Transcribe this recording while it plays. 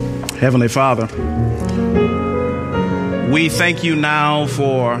Heavenly Father, we thank you now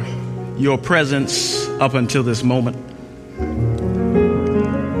for your presence up until this moment.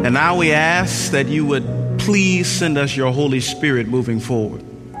 And now we ask that you would please send us your Holy Spirit moving forward.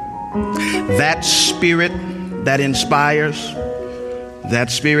 That Spirit that inspires, that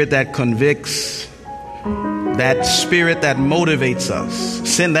Spirit that convicts, that Spirit that motivates us.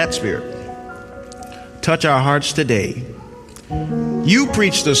 Send that Spirit. Touch our hearts today. You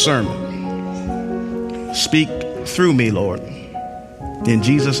preach the sermon. Speak through me, Lord. In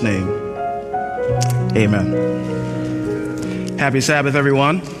Jesus' name, amen. Happy Sabbath,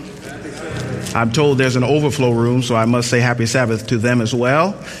 everyone. I'm told there's an overflow room, so I must say happy Sabbath to them as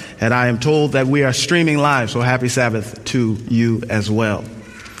well. And I am told that we are streaming live, so happy Sabbath to you as well.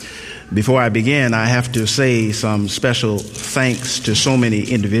 Before I begin, I have to say some special thanks to so many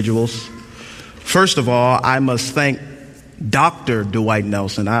individuals. First of all, I must thank Dr. Dwight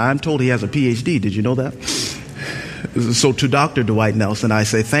Nelson. I'm told he has a PhD. Did you know that? So to Dr. Dwight Nelson, I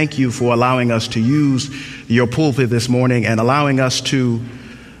say thank you for allowing us to use your pulpit this morning and allowing us to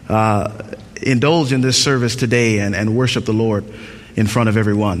indulge in this service today and worship the Lord in front of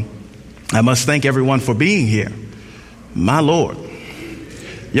everyone. I must thank everyone for being here. My Lord.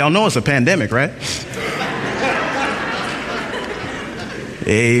 Y'all know it's a pandemic, right?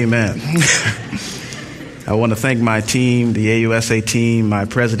 Amen. I want to thank my team, the AUSA team, my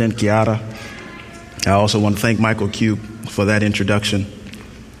president, Kiara. I also want to thank Michael Cube for that introduction.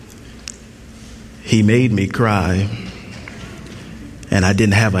 He made me cry, and I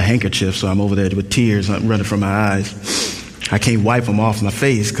didn't have a handkerchief, so I'm over there with tears running from my eyes. I can't wipe them off my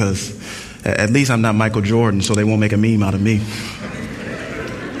face because at least I'm not Michael Jordan, so they won't make a meme out of me.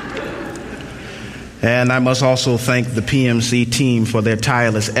 And I must also thank the PMC team for their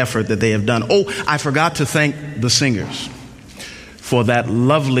tireless effort that they have done. Oh, I forgot to thank the singers for that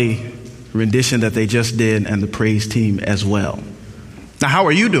lovely rendition that they just did, and the praise team as well. Now, how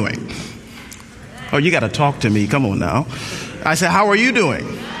are you doing? Oh, you got to talk to me. Come on now. I said, how are you doing?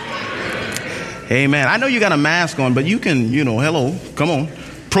 Amen. I know you got a mask on, but you can, hello, come on,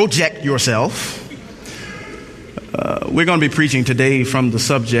 project yourself. We're going to be preaching today from the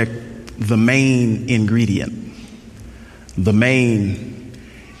subject, the main ingredient. The main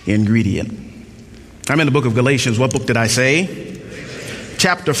ingredient. I'm in the book of Galatians. What book did I say?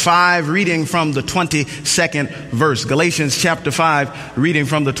 Chapter 5, reading from the 22nd verse. Galatians chapter 5, reading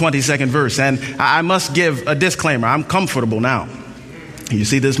from the 22nd verse. And I must give a disclaimer. I'm comfortable now. You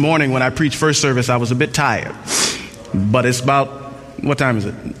see, this morning when I preached first service, I was a bit tired. But it's about, what time is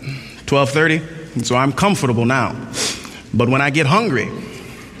it? 12:30? So I'm comfortable now. But when I get hungry,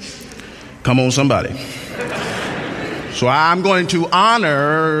 come on, somebody. So I'm going to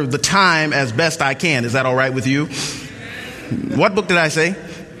honor the time as best I can. Is that all right with you? What book did I say?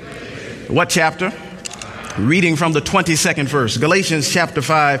 What chapter? Reading from the 22nd verse. Galatians chapter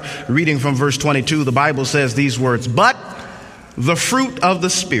 5, reading from verse 22. The Bible says these words, "But the fruit of the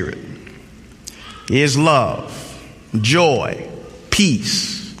Spirit is love, joy,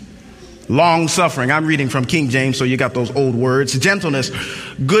 peace, long-suffering." I'm reading from King James, so you got those old words. "Gentleness,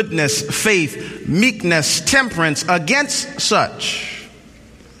 goodness, faith, meekness, temperance. Against such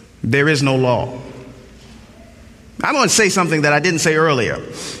there is no law." I'm going to say something that I didn't say earlier.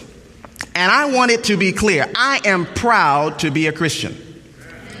 And I want it to be clear. I am proud to be a Christian.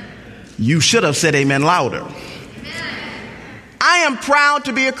 You should have said amen louder. I am proud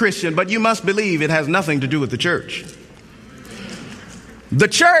to be a Christian, but you must believe it has nothing to do with the church. The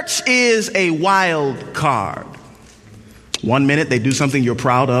church is a wild card. One minute they do something you're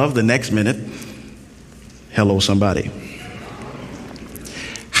proud of, the next minute, hello somebody.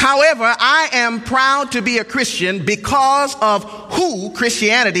 However, I am proud to be a Christian because of who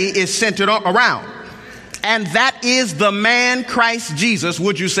Christianity is centered around. And that is the man Christ Jesus.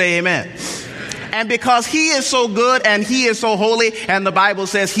 Would you say amen? And because he is so good and he is so holy, and the Bible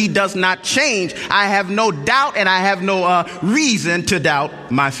says he does not change, I have no doubt and I have no reason to doubt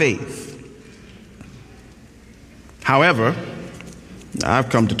my faith. However, I've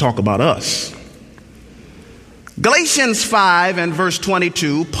come to talk about us. Galatians 5 and verse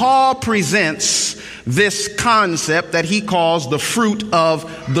 22, Paul presents this concept that he calls the fruit of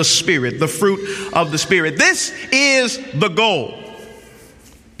the Spirit. The fruit of the Spirit. This is the goal.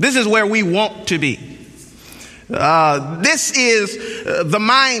 This is where we want to be. This is the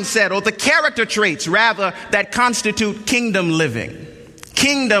mindset or the character traits, rather, that constitute kingdom living,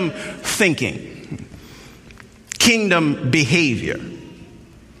 kingdom thinking, kingdom behavior.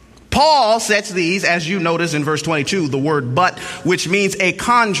 Paul sets these, as you notice in verse 22, the word but, which means a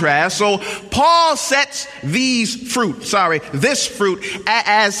contrast. So Paul sets this fruit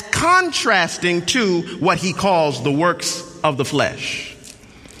as contrasting to what he calls the works of the flesh.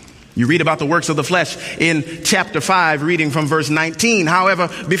 You read about the works of the flesh in chapter 5, reading from verse 19. However,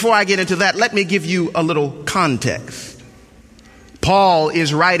 before I get into that, let me give you a little context. Paul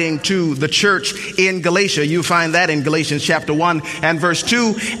is writing to the church in Galatia. You find that in Galatians chapter 1 and verse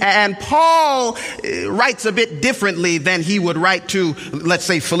 2. And Paul writes a bit differently than he would write to, let's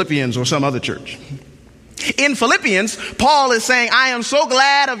say, Philippians or some other church. In Philippians, Paul is saying, I am so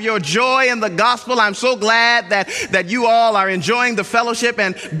glad of your joy in the gospel. I'm so glad that you all are enjoying the fellowship,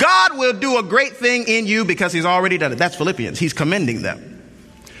 and God will do a great thing in you because he's already done it. That's Philippians. He's commending them.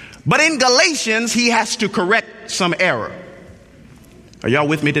 But in Galatians, he has to correct some error. Are y'all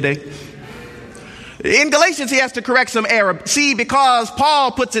with me today? In Galatians, he has to correct some error. See, because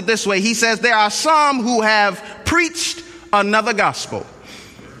Paul puts it this way. He says there are some who have preached another gospel.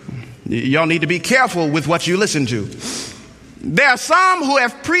 Y'all need to be careful with what you listen to. There are some who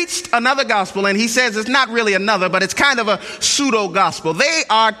have preached another gospel, and he says it's not really another, but it's kind of a pseudo gospel. They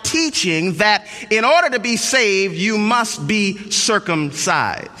are teaching that in order to be saved, you must be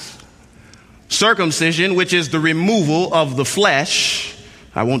circumcised. Circumcision, which is the removal of the flesh.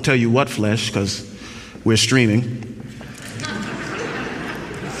 I won't tell you what flesh because we're streaming.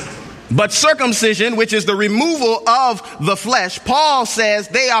 But circumcision, which is the removal of the flesh, Paul says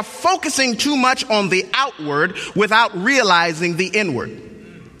they are focusing too much on the outward without realizing the inward.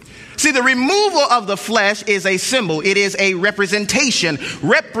 See, the removal of the flesh is a symbol. It is a representation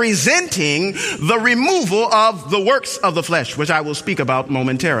representing the removal of the works of the flesh, which I will speak about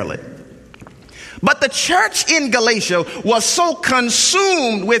momentarily. But the church in Galatia was so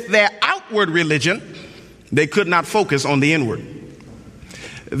consumed with their outward religion, they could not focus on the inward.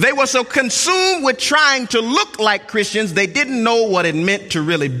 They were so consumed with trying to look like Christians, they didn't know what it meant to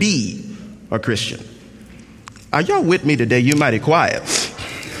really be a Christian. Are y'all with me today? You're mighty quiet.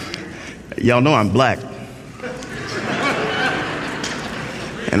 Y'all know I'm black.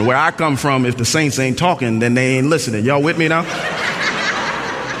 And where I come from, if the saints ain't talking, then they ain't listening. Y'all with me now?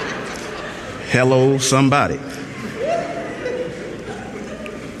 Hello, somebody.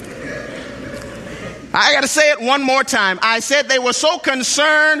 I got to say it one more time. I said they were so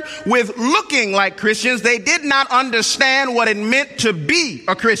concerned with looking like Christians, they did not understand what it meant to be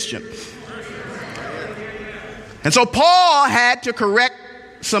a Christian. And so Paul had to correct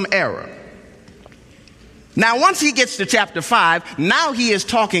some error. Now, once he gets to chapter 5, now he is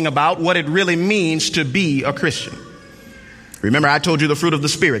talking about what it really means to be a Christian. Remember, I told you the fruit of the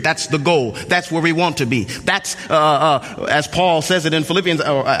Spirit. That's the goal. That's where we want to be. That's, as Paul says it in Philippians,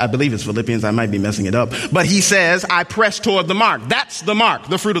 or I believe it's Philippians. I might be messing it up. But he says, I press toward the mark. That's the mark,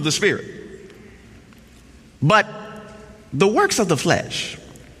 the fruit of the Spirit. But the works of the flesh,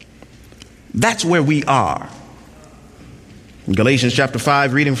 that's where we are. In Galatians chapter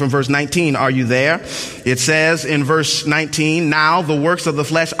 5, reading from verse 19, are you there? It says in verse 19, now the works of the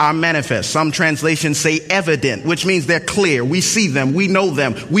flesh are manifest. Some translations say evident, which means they're clear. We see them, we know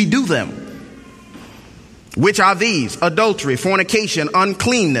them, we do them. Which are these? Adultery, fornication,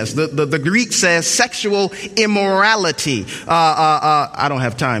 uncleanness. The Greek says sexual immorality. I don't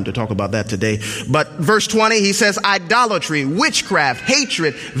have time to talk about that today. But verse 20, he says idolatry, witchcraft,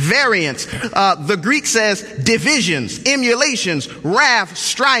 hatred, variance. The Greek says divisions, emulations, wrath,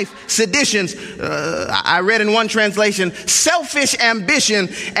 strife, seditions. I read in one translation, selfish ambition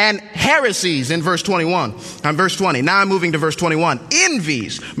and heresies in verse 21. Verse 20. Now I'm moving to verse 21.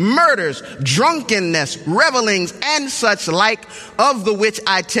 Envies, murders, drunkenness, revelings, and such like, of the which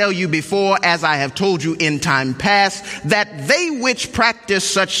I tell you before, as I have told you in time past, that they which practice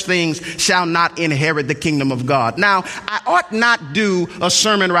such things shall not inherit the kingdom of God. Now, I ought not do a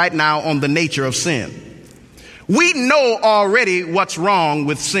sermon right now on the nature of sin. We know already what's wrong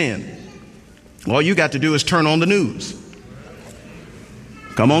with sin. All you got to do is turn on the news.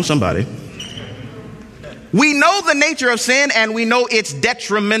 Come on, somebody. We know the nature of sin, and we know its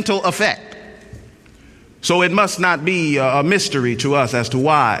detrimental effect. So it must not be a mystery to us as to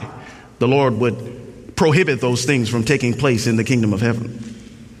why the Lord would prohibit those things from taking place in the kingdom of heaven.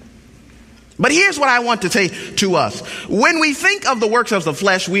 But here's what I want to say to us. When we think of the works of the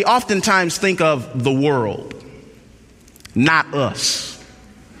flesh, we oftentimes think of the world, not us.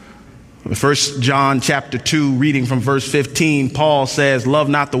 1 John chapter 2, reading from verse 15, Paul says, love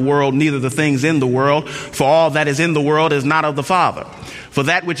not the world, neither the things in the world, for all that is in the world is not of the Father. For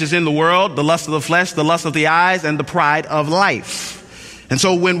that which is in the world, the lust of the flesh, the lust of the eyes, and the pride of life. And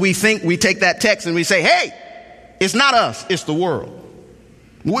so when we think, we take that text and we say, hey, it's not us, it's the world.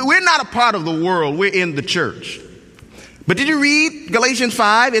 We're not a part of the world. We're in the church. But did you read Galatians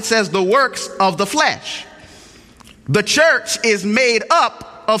 5? It says the works of the flesh. The church is made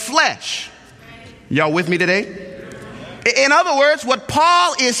up of flesh. Y'all with me today? In other words, what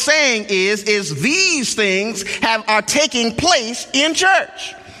Paul is saying is these things are taking place in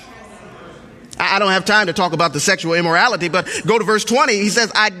church. I don't have time to talk about the sexual immorality, but go to verse 20. He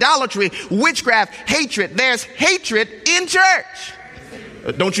says idolatry, witchcraft, hatred. There's hatred in church.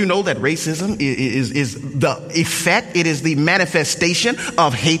 Don't you know that racism is the effect? It is the manifestation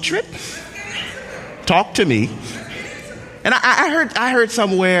of hatred. Talk to me. And I heard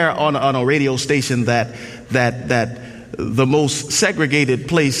somewhere on a radio station that the most segregated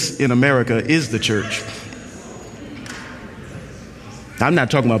place in America is the church. I'm not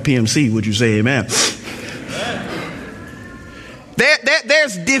talking about PMC. Would you say amen?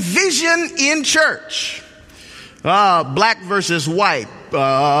 There's division in church. Black versus white,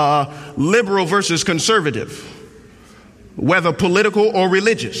 liberal versus conservative, whether political or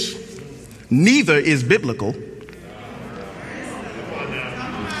religious. Neither is biblical.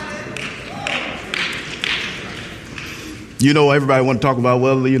 You know, everybody want to talk about,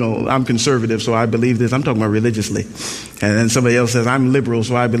 well, you know, I'm conservative, so I believe this. I'm talking about religiously. And then somebody else says, I'm liberal,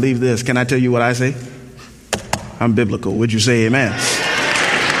 so I believe this. Can I tell you what I say? I'm biblical. Would you say amen?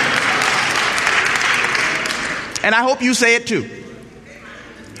 And I hope you say it too.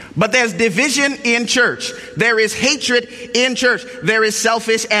 But there's division in church. There is hatred in church. There is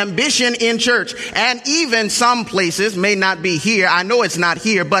selfish ambition in church. And even some places, may not be here, I know it's not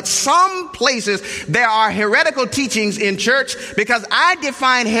here, but some places there are heretical teachings in church, because I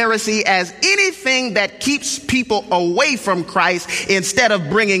define heresy as anything that keeps people away from Christ instead of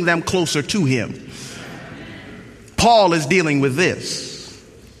bringing them closer to him. Paul is dealing with this.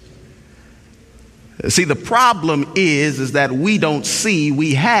 See, the problem is that we don't see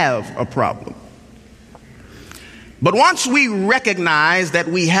we have a problem. But once we recognize that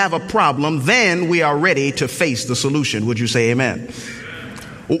we have a problem, then we are ready to face the solution. Would you say amen?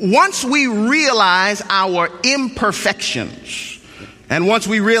 Once we realize our imperfections, and once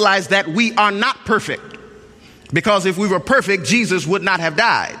we realize that we are not perfect, because if we were perfect, Jesus would not have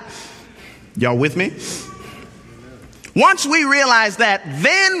died. Y'all with me? Once we realize that,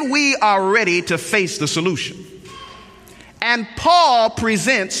 then we are ready to face the solution. And Paul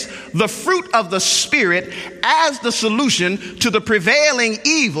presents the fruit of the Spirit as the solution to the prevailing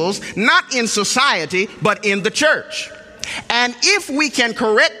evils, not in society, but in the church. And if we can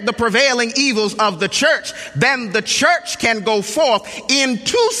correct the prevailing evils of the church, then the church can go forth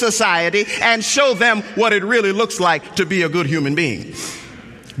into society and show them what it really looks like to be a good human being.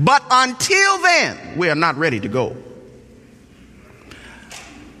 But until then, we are not ready to go.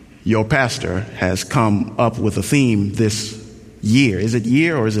 Your pastor has come up with a theme this year. Is it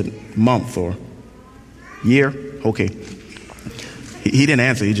year or is it month or year? Okay. He didn't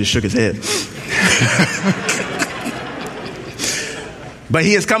answer. He just shook his head. But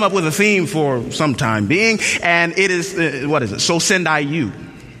he has come up with a theme for some time being, and it is, what is it? So send I you.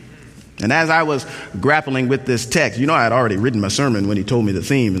 And as I was grappling with this text, you know, I had already written my sermon when he told me the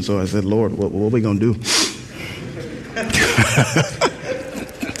theme. And so I said, Lord, what are we going to do?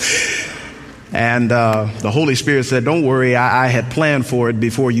 And the Holy Spirit said, don't worry, I had planned for it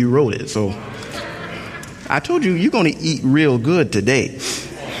before you wrote it. So I told you, you're going to eat real good today.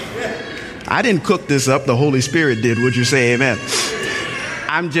 I didn't cook this up. The Holy Spirit did. Would you say amen?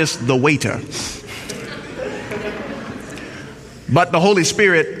 I'm just the waiter. But the Holy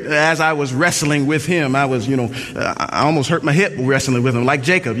Spirit, as I was wrestling with him, I was, I almost hurt my hip wrestling with him, like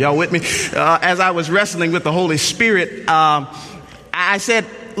Jacob. Y'all with me? As I was wrestling with the Holy Spirit, I said,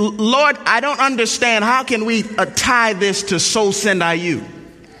 Lord, I don't understand. How can we tie this to so send I you?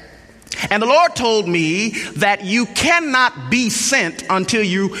 And the Lord told me that you cannot be sent until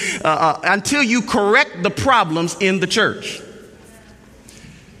you correct the problems in the church.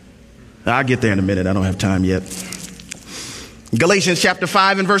 I'll get there in a minute. I don't have time yet. Galatians chapter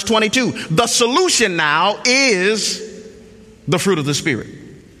 5 and verse 22. The solution now is the fruit of the Spirit.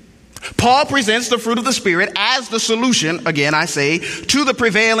 Paul presents the fruit of the Spirit as the solution, again I say, to the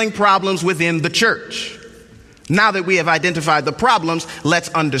prevailing problems within the church. Now that we have identified the problems, let's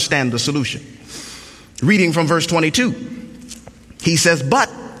understand the solution. Reading from verse 22, he says, but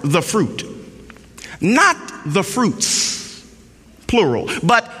the fruit, not the fruits, plural,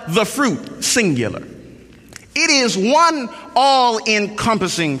 but the fruit, singular. It is one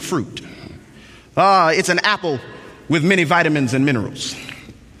all-encompassing fruit. It's an apple with many vitamins and minerals.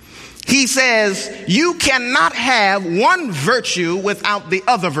 He says you cannot have one virtue without the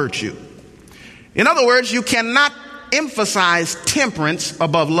other virtue. In other words, you cannot emphasize temperance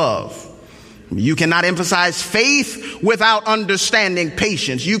above love. You cannot emphasize faith without understanding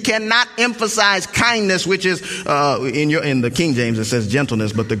patience. You cannot emphasize kindness, which is in the King James it says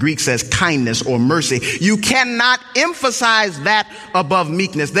gentleness, but the Greek says kindness or mercy. You cannot emphasize that above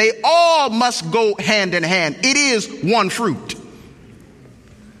meekness. They all must go hand in hand. It is one fruit.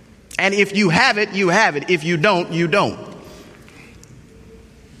 And if you have it, you have it. If you don't, you don't.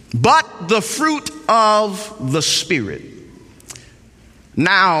 But the fruit of the Spirit.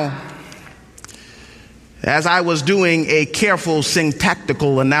 Now, as I was doing a careful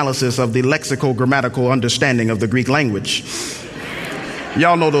syntactical analysis of the lexico-grammatical understanding of the Greek language,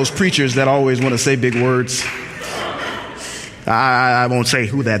 y'all know those preachers that always want to say big words. I won't say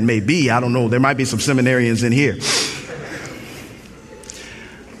who that may be. I don't know. There might be some seminarians in here.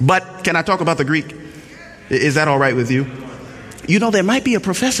 But can I talk about the Greek? Is that all right with you? You know, there might be a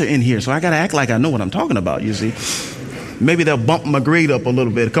professor in here, so I got to act like I know what I'm talking about, you see. Maybe they'll bump my grade up a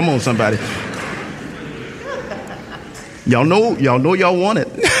little bit. Come on, somebody. Y'all know y'all want it.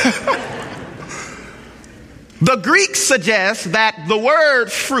 The Greek suggests that the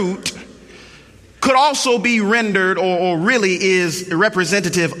word fruit could also be rendered or really is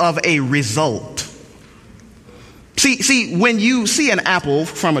representative of a result. See, when you see an apple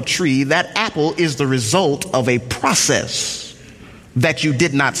from a tree, that apple is the result of a process that you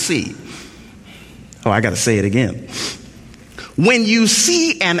did not see. Oh, I got to say it again. When you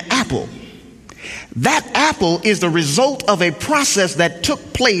see an apple, that apple is the result of a process that took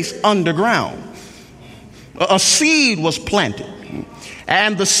place underground. A seed was planted,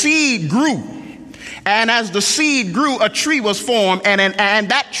 and the seed grew. And as the seed grew, a tree was formed, and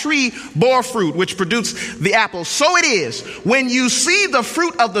that tree bore fruit, which produced the apple. So it is, when you see the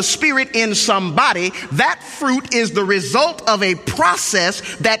fruit of the Spirit in somebody, that fruit is the result of a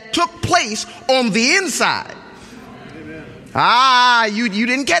process that took place on the inside. You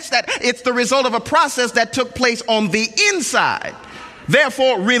didn't catch that. It's the result of a process that took place on the inside.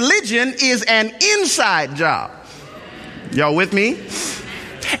 Therefore, religion is an inside job. Y'all with me?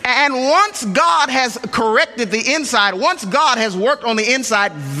 And once God has corrected the inside, once God has worked on the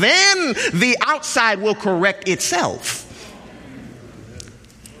inside, then the outside will correct itself.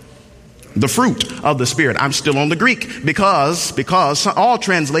 The fruit of the Spirit. I'm still on the Greek because all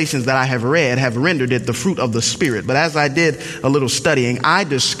translations that I have read have rendered it the fruit of the Spirit. But as I did a little studying, I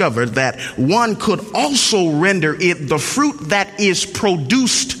discovered that one could also render it the fruit that is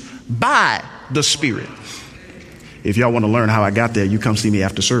produced by the Spirit. If y'all want to learn how I got there, you come see me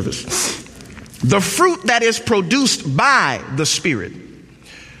after service. The fruit that is produced by the Spirit.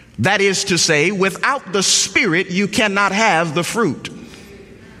 That is to say, without the Spirit, you cannot have the fruit.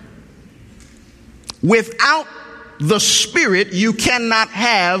 Without the Spirit, you cannot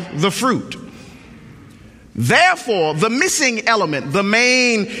have the fruit. Therefore, the missing element, the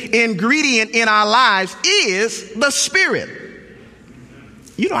main ingredient in our lives is the Spirit.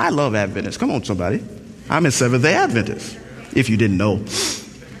 You know, I love Adventists. Come on, somebody. I'm a Seventh-day Adventist, if you didn't know.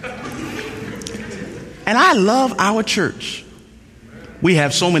 And I love our church. We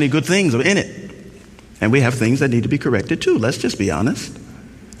have so many good things in it. And we have things that need to be corrected too. Let's just be honest.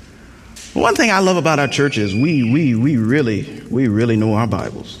 One thing I love about our church is we really know our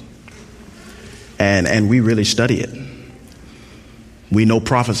Bibles. And we really study it. We know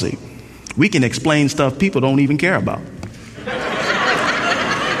prophecy. We can explain stuff people don't even care about.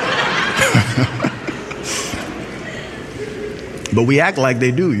 But we act like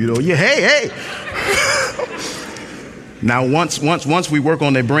they do, you know. Yeah, hey. Now, once we work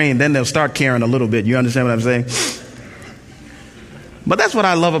on their brain, then they'll start caring a little bit. You understand what I'm saying? But that's what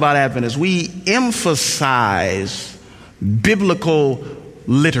I love about Adventists. We emphasize biblical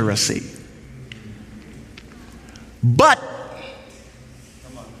literacy. But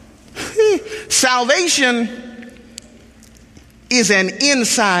salvation is an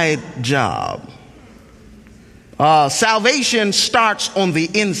inside job. Salvation starts on the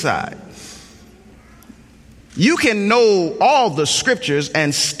inside. You can know all the scriptures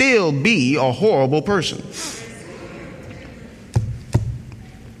and still be a horrible person.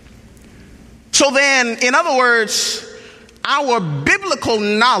 So then, in other words, our biblical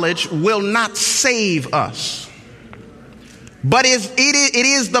knowledge will not save us. But it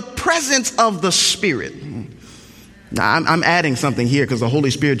is the presence of the Spirit. Now, I'm adding something here because the Holy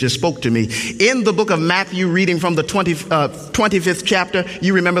Spirit just spoke to me. In the book of Matthew, reading from the 25th chapter,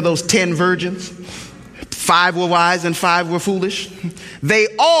 you remember those 10 virgins? 5 were wise and 5 were foolish. They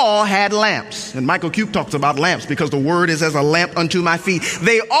all had lamps. And Michael Cube talks about lamps because the word is as a lamp unto my feet.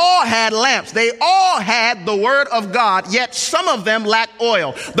 They all had lamps. They all had the word of God, yet some of them lacked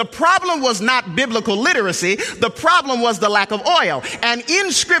oil. The problem was not biblical literacy. The problem was the lack of oil. And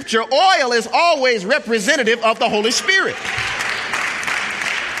in Scripture, oil is always representative of the Holy Spirit.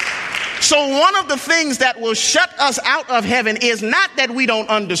 So one of the things that will shut us out of heaven is not that we don't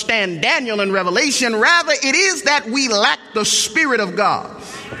understand Daniel and Revelation. Rather, it is that we lack the Spirit of God,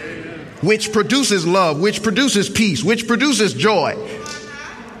 which produces love, which produces peace, which produces joy.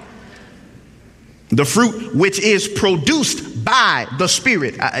 The fruit which is produced by the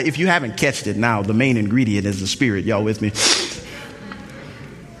Spirit. If you haven't catched it now, the main ingredient is the Spirit. Y'all with me?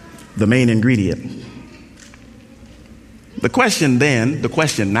 The main ingredient. The question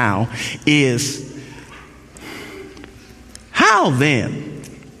now is, how then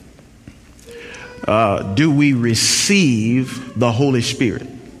do we receive the Holy Spirit?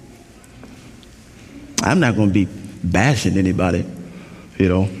 I'm not going to be bashing anybody, you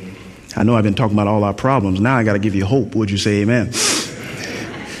know. I know I've been talking about all our problems. Now I got to give you hope. Would you say amen?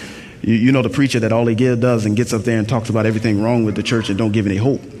 You know the preacher that all he does and gets up there and talks about everything wrong with the church and don't give any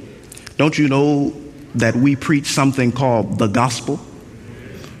hope. Don't you know that we preach something called the gospel?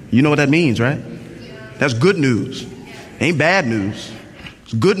 You know what that means, right? That's good news. Ain't bad news.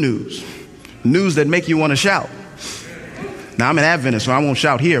 It's good news. News that make you want to shout. Now, I'm an Adventist, so I won't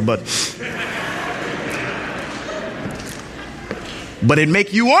shout here, but it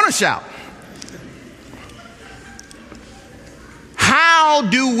make you want to shout. How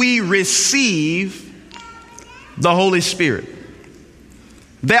do we receive the Holy Spirit?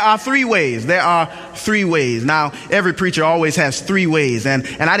 There are 3 ways. Now, every preacher always has 3 ways. And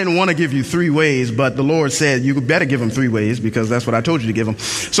I didn't want to give you 3 ways, but the Lord said you better give them 3 ways because that's what I told you to give them.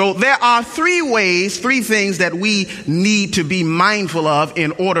 So there are 3 ways, 3 things that we need to be mindful of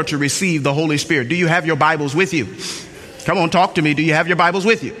in order to receive the Holy Spirit. Do you have your Bibles with you? Come on, talk to me. Do you have your Bibles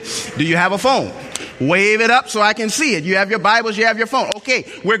with you? Do you have a phone? Wave it up so I can see it. You have your Bibles, you have your phone.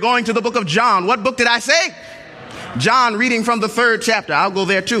 Okay, we're going to the book of John. What book did I say? John, reading from the 3rd chapter. I'll go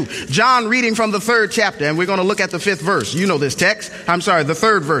there too. John, reading from the 3rd chapter, and we're going to look at the 5th verse. You know this text. The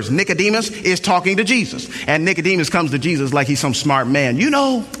 3rd verse. Nicodemus is talking to Jesus, and Nicodemus comes to Jesus like he's some smart man. You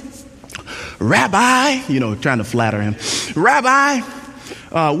know, Rabbi, trying to flatter him. Rabbi,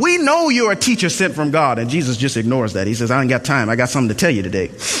 we know you're a teacher sent from God. And Jesus just ignores that. He says, I ain't got time. I got something to tell you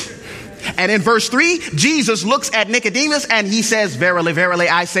today. And in verse 3, Jesus looks at Nicodemus and he says, verily, verily,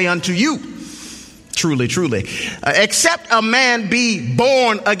 I say unto you, truly, truly, except a man be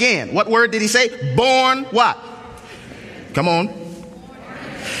born again. What word did he say? Born what? Come on.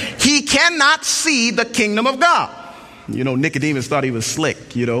 He cannot see the kingdom of God. Nicodemus thought he was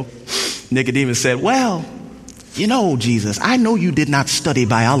slick, Nicodemus said, well, Jesus, I know you did not study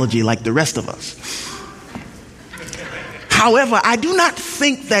biology like the rest of us. However, I do not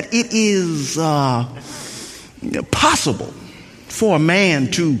think that it is possible for a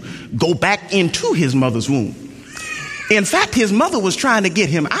man to go back into his mother's womb. In fact, his mother was trying to get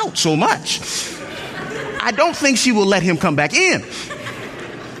him out so much. I don't think she will let him come back in.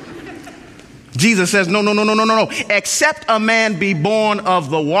 Jesus says, no. Except a man be born of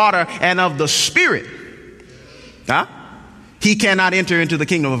the water and of the Spirit, he cannot enter into the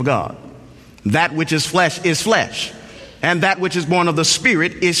kingdom of God. That which is flesh, and that which is born of the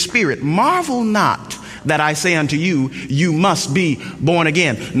Spirit is spirit. Marvel not that I say unto you, you must be born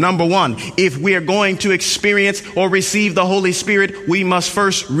again. Number 1, if we are going to experience or receive the Holy Spirit, we must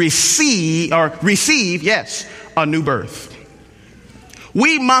first receive, a new birth.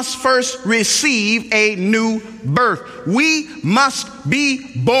 We must first receive a new birth. We must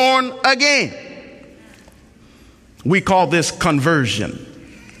be born again. We call this conversion.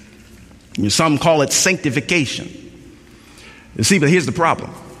 Some call it sanctification. You see, but here's the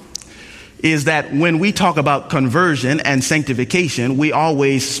problem. Is that when we talk about conversion and sanctification, we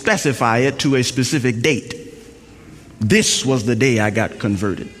always specify it to a specific date. This was the day I got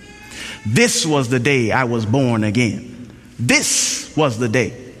converted. This was the day I was born again. This was the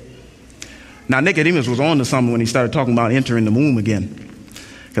day. Now, Nicodemus was on to something when he started talking about entering the womb again,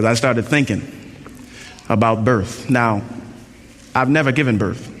 because I started thinking about birth. Now, I've never given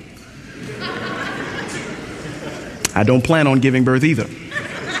birth. I don't plan on giving birth either.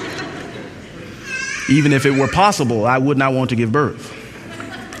 Even if it were possible, I would not want to give birth.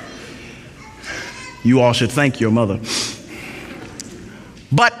 You all should thank your mother.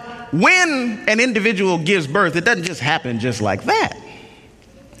 But when an individual gives birth, it doesn't just happen just like that.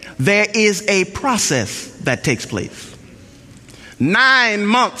 There is a process that takes place. 9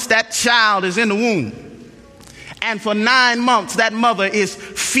 months that child is in the womb. And for 9 months, that mother is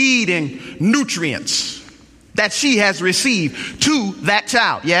feeding nutrients that she has received to that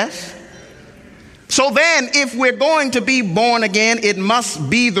child. Yes? So then, if we're going to be born again, it must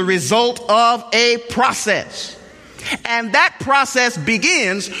be the result of a process. And that process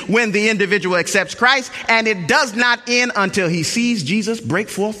begins when the individual accepts Christ, and it does not end until he sees Jesus break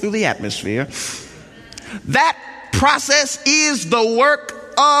forth through the atmosphere. That process is the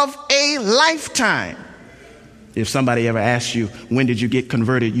work of a lifetime. If somebody ever asks you, when did you get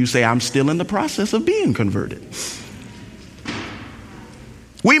converted? You say, I'm still in the process of being converted.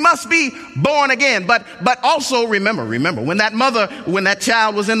 We must be born again, but also remember, when that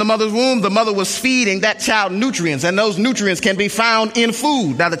child was in the mother's womb, the mother was feeding that child nutrients, and those nutrients can be found in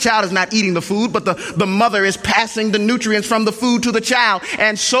food. Now, the child is not eating the food, but the mother is passing the nutrients from the food to the child.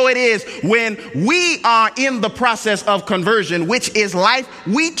 And so it is when we are in the process of conversion, which is life,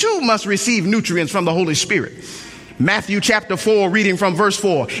 we too must receive nutrients from the Holy Spirit. Matthew chapter 4, reading from verse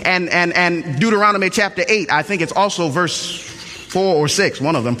 4, and Deuteronomy chapter 8, I think it's also verse 4 or 6,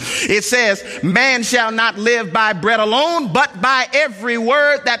 one of them. It says, man shall not live by bread alone, but by every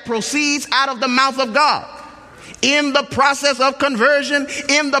word that proceeds out of the mouth of God. In the process of conversion,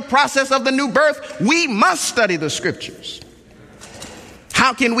 in the process of the new birth, we must study the scriptures.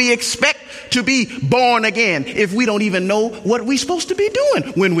 How can we expect to be born again if we don't even know what we're supposed to be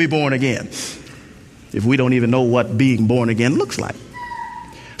doing when we're born again? If we don't even know what being born again looks like.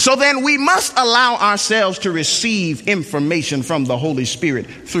 So then we must allow ourselves to receive information from the Holy Spirit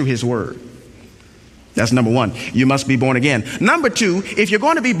through his word. That's number one. You must be born again. Number two, if you're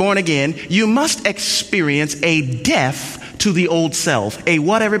going to be born again, you must experience a death to the old self. A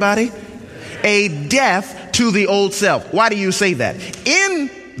what, everybody? A death to the old self. Why do you say that? In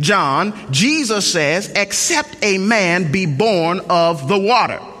John, Jesus says, except a man be born of the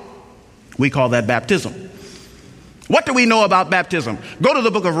water. We call that baptism. What do we know about baptism? Go to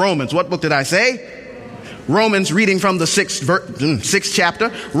the book of Romans. What book did I say? Romans, reading from the sixth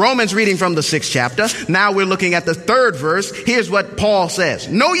chapter. Romans, reading from the 6th chapter. Now we're looking at the 3rd verse. Here's what Paul says.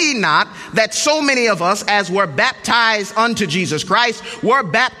 Know ye not that so many of us as were baptized unto Jesus Christ were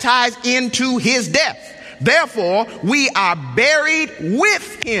baptized into his death. Therefore, we are buried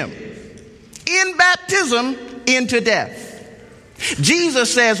with him in baptism into death.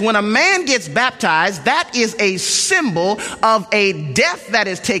 Jesus says when a man gets baptized, that is a symbol of a death that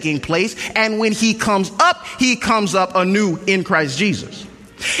is taking place. And when he comes up anew in Christ Jesus.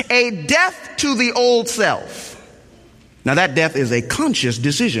 A death to the old self. Now that death is a conscious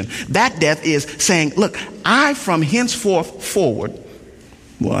decision. That death is saying, look, I from henceforth forward,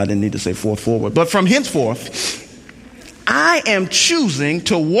 well, I didn't need to say forward, but from henceforth, I am choosing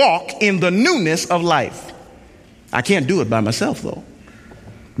to walk in the newness of life. I can't do it by myself, though.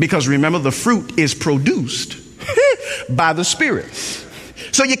 Because remember, the fruit is produced by the Spirit.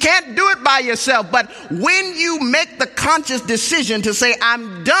 So you can't do it by yourself. But when you make the conscious decision to say,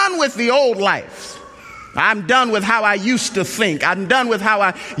 I'm done with the old life. I'm done with how I used to think. I'm done with how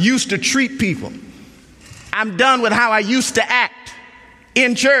I used to treat people. I'm done with how I used to act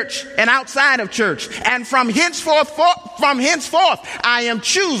in church and outside of church. And from henceforth, I am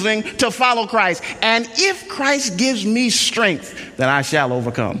choosing to follow Christ. And if Christ gives me strength, then I shall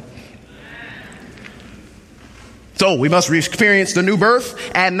overcome. So we must experience the new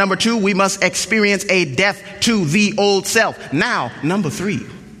birth. And number 2, we must experience a death to the old self. Now, number 3,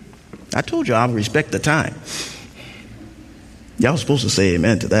 I told you I'll respect the time. Y'all supposed to say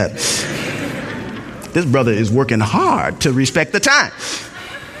amen to that. This brother is working hard to respect the time.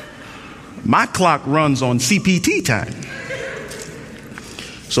 My clock runs on CPT time.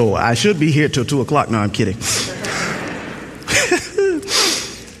 So I should be here till 2 o'clock. No, I'm kidding.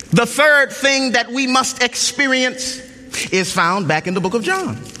 The third thing that we must experience is found back in the book of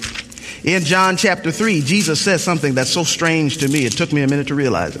John. In John chapter 3, Jesus says something that's so strange to me. It took me a minute to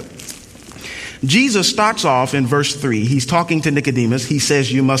realize it. Jesus starts off in verse 3. He's talking to Nicodemus. He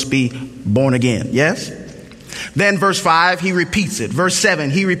says, you must be born again. Yes? Then verse 5, he repeats it. Verse 7,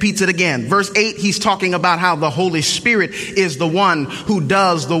 he repeats it again. Verse 8, he's talking about how the Holy Spirit is the one who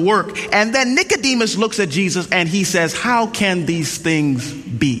does the work. And then Nicodemus looks at Jesus and he says, how can these things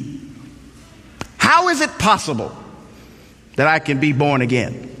be? How is it possible that I can be born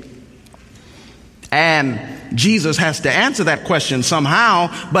again? And Jesus has to answer that question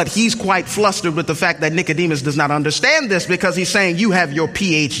somehow, but he's quite flustered with the fact that Nicodemus does not understand this, because he's saying, you have your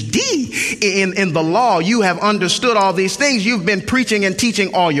PhD in the law. You have understood all these things. You've been preaching and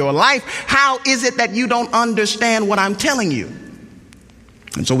teaching all your life. How is it that you don't understand what I'm telling you?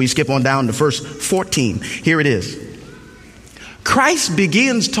 And so we skip on down to verse 14. Here it is. Christ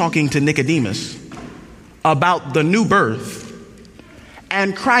begins talking to Nicodemus about the new birth,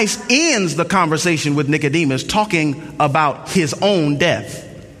 and Christ ends the conversation with Nicodemus talking about his own death.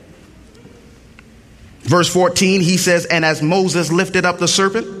 Verse 14, he says, "And as Moses lifted up the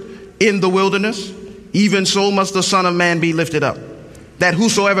serpent in the wilderness, even so must the Son of Man be lifted up, that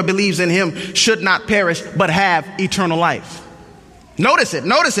whosoever believes in him should not perish, but have eternal life." Notice it.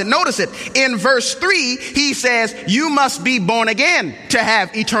 In verse 3, he says, you must be born again to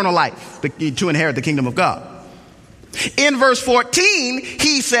have eternal life, to inherit the kingdom of God. In verse 14,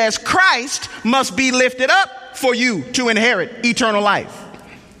 he says, Christ must be lifted up for you to inherit eternal life.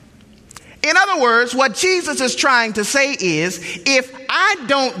 In other words, what Jesus is trying to say is, if I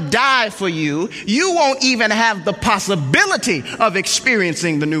don't die for you, you won't even have the possibility of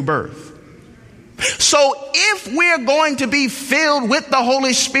experiencing the new birth. So if we're going to be filled with the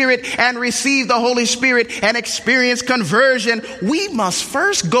Holy Spirit and receive the Holy Spirit and experience conversion, we must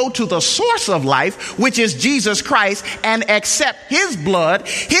first go to the source of life, which is Jesus Christ, and accept his blood,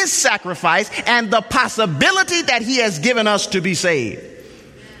 his sacrifice, and the possibility that he has given us to be saved.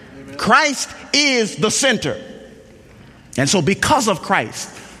 Christ is the center. And so because of Christ,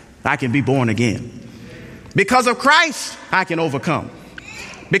 I can be born again. Because of Christ, I can overcome.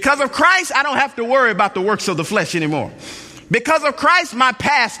 Because of Christ, I don't have to worry about the works of the flesh anymore. Because of Christ, my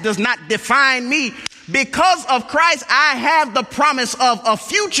past does not define me. Because of Christ, I have the promise of a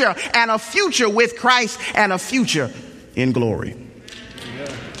future, and a future with Christ, and a future in glory.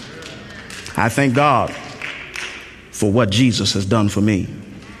 I thank God for what Jesus has done for me.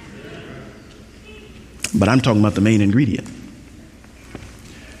 But I'm talking about the main ingredient.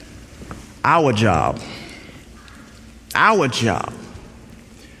 Our job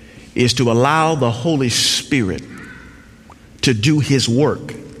is to allow the Holy Spirit to do his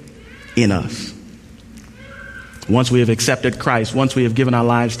work in us. Once we have accepted Christ, once we have given our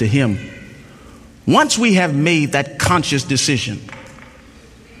lives to him, once we have made that conscious decision,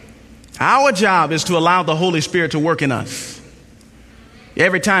 our job is to allow the Holy Spirit to work in us.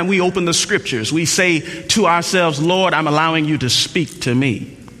 Every time we open the scriptures, we say to ourselves, Lord, I'm allowing you to speak to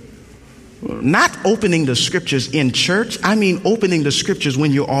me. Not opening the scriptures in church. I mean opening the scriptures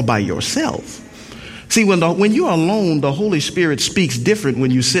when you're all by yourself. See, when you're alone, the Holy Spirit speaks different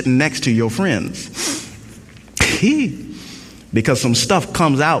when you're sitting next to your friends. Because some stuff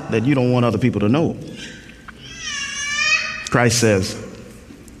comes out that you don't want other people to know. Christ says,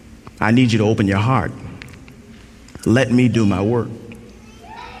 I need you to open your heart. Let me do my work.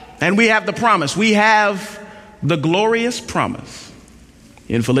 And we have the promise. We have the glorious promise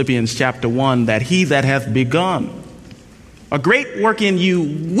in Philippians chapter 1 that he that hath begun a great work in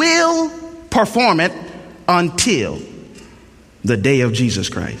you will perform it until the day of Jesus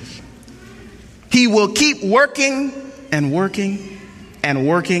Christ. He will keep working and working and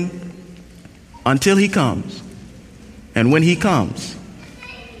working until he comes. And when he comes,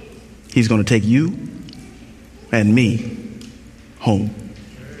 he's going to take you and me home.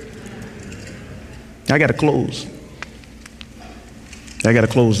 I got to close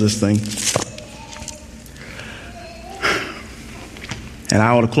this thing. And I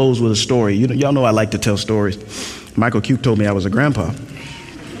ought to close with a story. Y'all know I like to tell stories. Michael Cute told me I was a grandpa.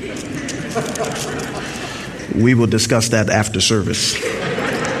 We will discuss that after service.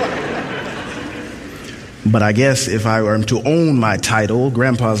 But I guess if I were to own my title,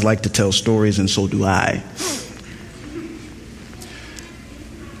 grandpas like to tell stories, and so do I.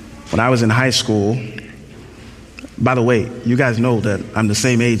 When I was in high school, by the way, you guys know that I'm the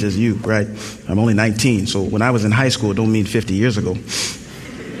same age as you, right? I'm only 19, so when I was in high school, it don't mean 50 years ago.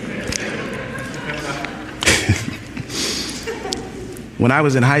 When I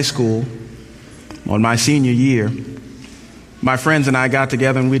was in high school, on my senior year, my friends and I got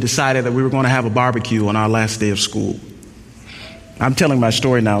together and we decided that we were going to have a barbecue on our last day of school. I'm telling my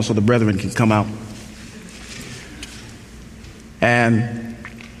story now so the brethren can come out. And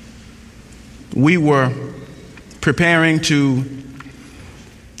we were preparing to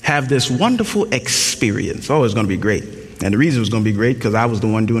have this wonderful experience. Oh, it was going to be great. And the reason it was going to be great because I was the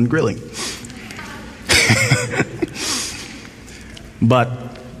one doing grilling.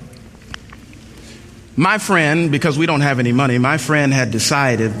 But my friend, because we don't have any money, my friend had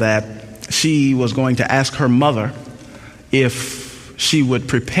decided that she was going to ask her mother if she would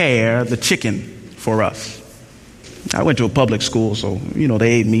prepare the chicken for us. I went to a public school, so,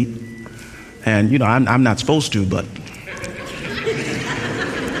 they ate meat. And, I'm not supposed to, but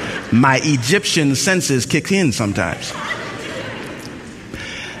my Egyptian senses kick in sometimes.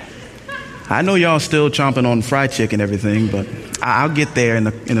 I know y'all still chomping on fried chicken and everything, but I'll get there in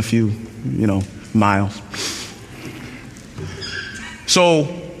a few, miles. So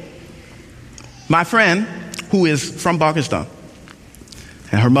My friend, who is from Pakistan,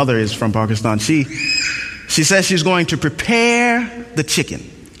 and her mother is from Pakistan, she says she's going to prepare the chicken.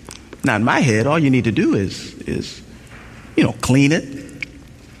 Now, in my head, all you need to do is clean it.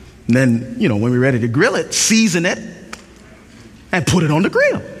 And then, when we're ready to grill it, season it and put it on the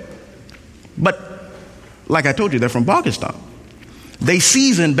grill. But like I told you, they're from Pakistan. They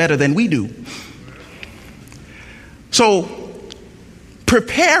season better than we do. So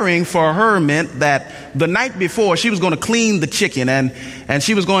preparing for her meant that the night before she was going to clean the chicken and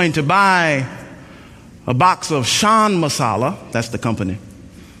she was going to buy a box of Shan Masala, that's the company,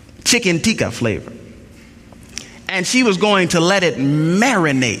 chicken tikka flavor. And she was going to let it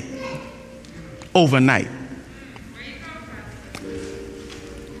marinate overnight.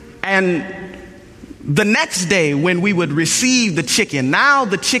 And the next day when we would receive the chicken, now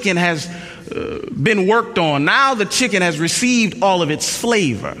the chicken has been worked on. Now the chicken has received all of its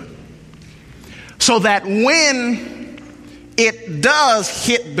flavor. So that when it does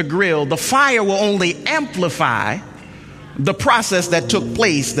hit the grill, the fire will only amplify the process that took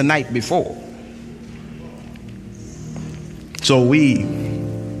place the night before. So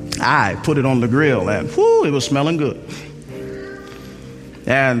I put it on the grill and it was smelling good.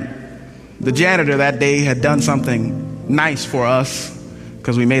 And the janitor that day had done something nice for us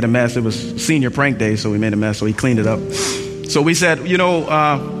because we made a mess. It was senior prank day, so we made a mess, so he cleaned it up. So we said,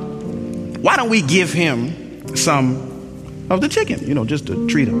 why don't we give him some of the chicken, just to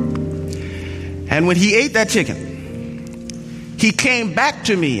treat him. And when he ate that chicken, he came back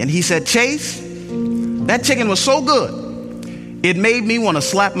to me and he said, Chase, that chicken was so good, it made me want to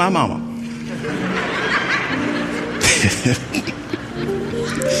slap my mama.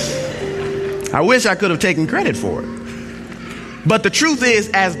 I wish I could have taken credit for it. But the truth is,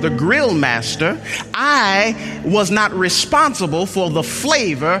 as the grill master, I was not responsible for the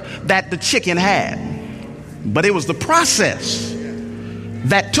flavor that the chicken had. But it was the process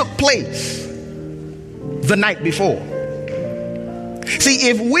that took place the night before. See,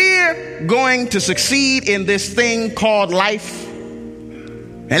 if we're going to succeed in this thing called life,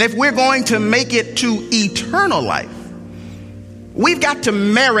 and if we're going to make it to eternal life, we've got to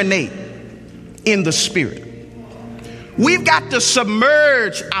marinate in the Spirit. We've got to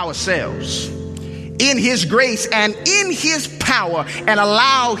submerge ourselves in His grace and in His power and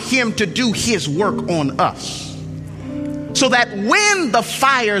allow Him to do His work on us. So that when the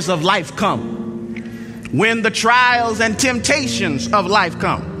fires of life come, when the trials and temptations of life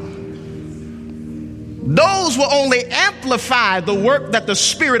come, those will only amplify the work that the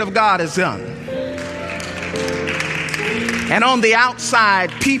Spirit of God has done. And on the outside,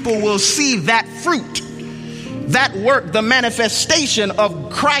 people will see that fruit, that work, the manifestation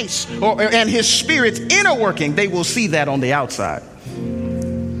of Christ and His Spirit's inner working. They will see that on the outside.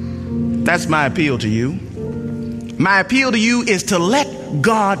 That's my appeal to you. My appeal to you is to let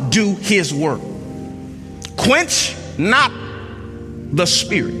God do His work. Quench not the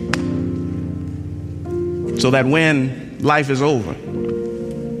Spirit, so that when life is over,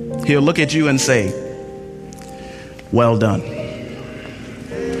 He'll look at you and say, well done.